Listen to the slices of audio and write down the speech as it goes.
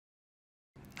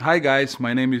Hi guys,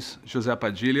 my name is José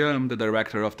Padilha. I'm the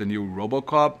director of the new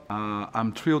RoboCop.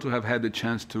 I'm thrilled to have had the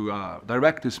chance to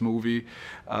direct this movie.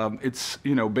 It's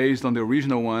based on the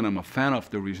original one. I'm a fan of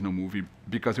the original movie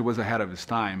because it was ahead of its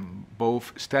time,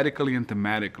 both aesthetically and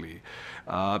thematically.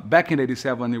 Back in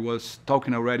 '87, it was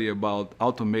talking already about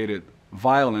automated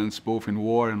violence, both in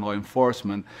war and law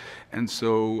enforcement. And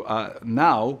so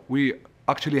now we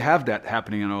actually have that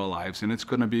happening in our lives, and it's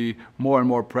going to be more and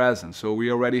more present. So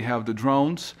we already have the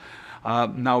drones.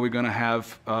 Now we're going to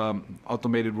have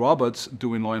automated robots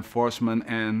doing law enforcement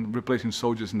and replacing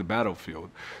soldiers in the battlefield.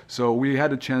 So we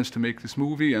had a chance to make this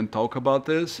movie and talk about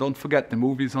this. Don't forget, the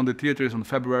movie's on the theaters on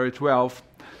February 12th.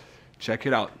 Check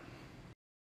it out.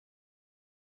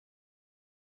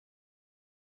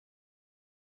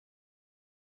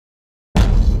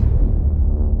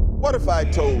 What if I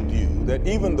told you that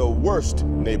even the worst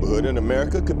neighborhood in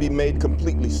America could be made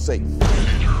completely safe?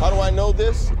 How do I know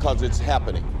this? Because it's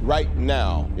happening right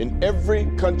now in every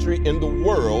country in the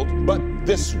world but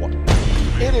this one.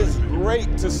 It is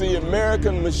great to see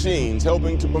American machines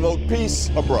helping to promote peace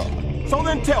abroad. So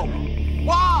then tell me,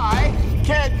 why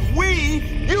can't we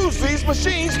use these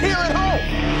machines here at home?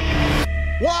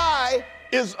 Why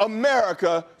is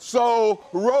America so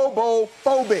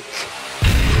robophobic?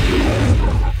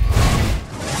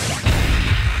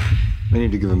 We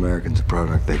need to give Americans a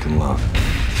product they can love.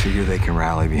 Figure they can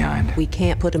rally behind. We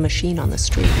can't put a machine on the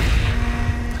street.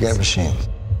 Forget machines.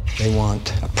 They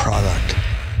want a product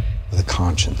with a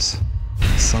conscience.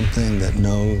 Something that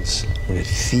knows what it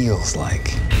feels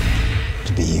like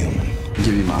to be human.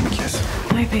 Give your mom a kiss.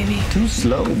 Hi, baby. Too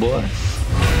slow, boy.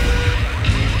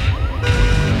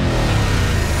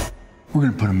 We're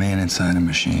gonna put a man inside a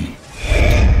machine.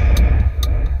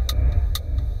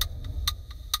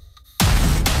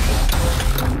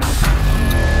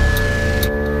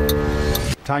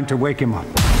 Time to wake him up.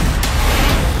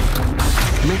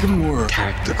 Make him more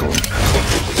tactical.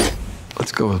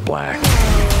 Let's go with black.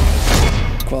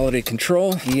 Quality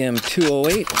control, EM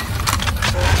 208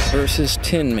 versus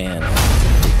Tin Man.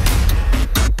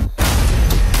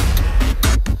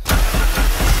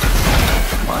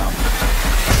 Wow.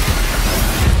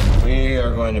 We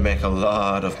are going to make a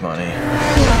lot of money.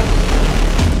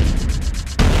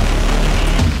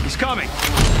 He's coming.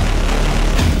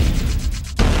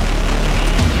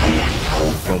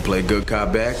 Gonna play good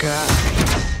cop, bad cop?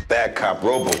 Bad cop,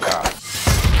 RoboCop.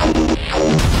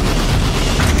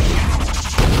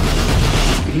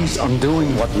 He's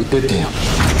undoing what we did to him.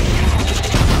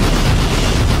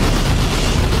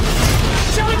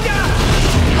 Shut him down!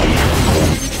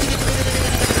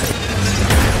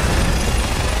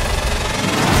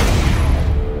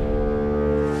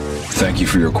 Thank you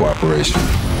for your cooperation.